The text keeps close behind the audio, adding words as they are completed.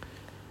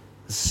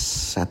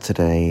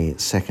Saturday,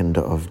 2nd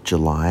of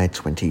July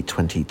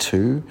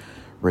 2022,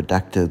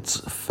 Redacted's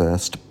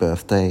first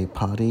birthday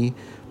party.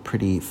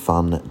 Pretty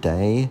fun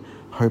day.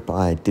 Hope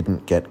I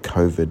didn't get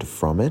COVID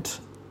from it.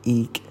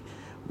 Eek.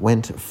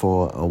 Went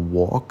for a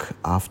walk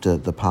after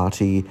the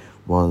party.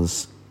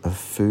 Was a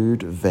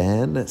food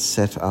van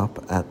set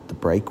up at the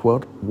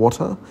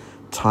breakwater.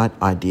 Tight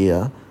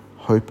idea.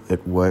 Hope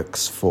it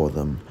works for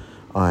them.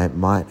 I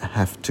might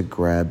have to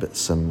grab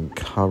some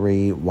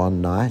curry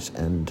one night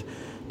and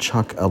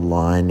chuck a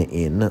line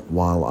in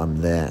while I'm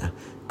there.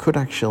 Could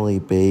actually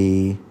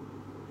be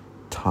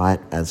tight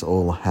as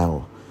all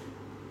hell.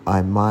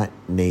 I might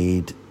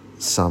need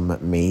some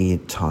me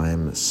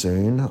time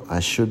soon. I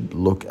should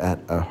look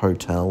at a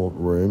hotel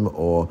room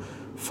or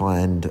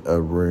find a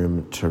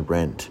room to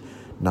rent.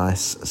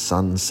 Nice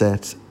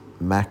sunset.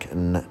 Mac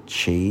and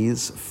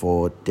cheese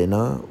for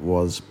dinner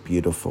was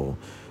beautiful.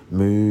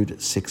 Mood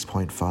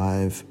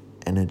 6.5,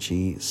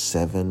 energy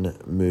 7,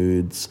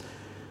 moods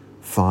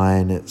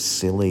fine,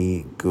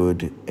 silly,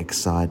 good,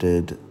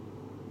 excited,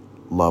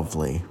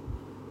 lovely.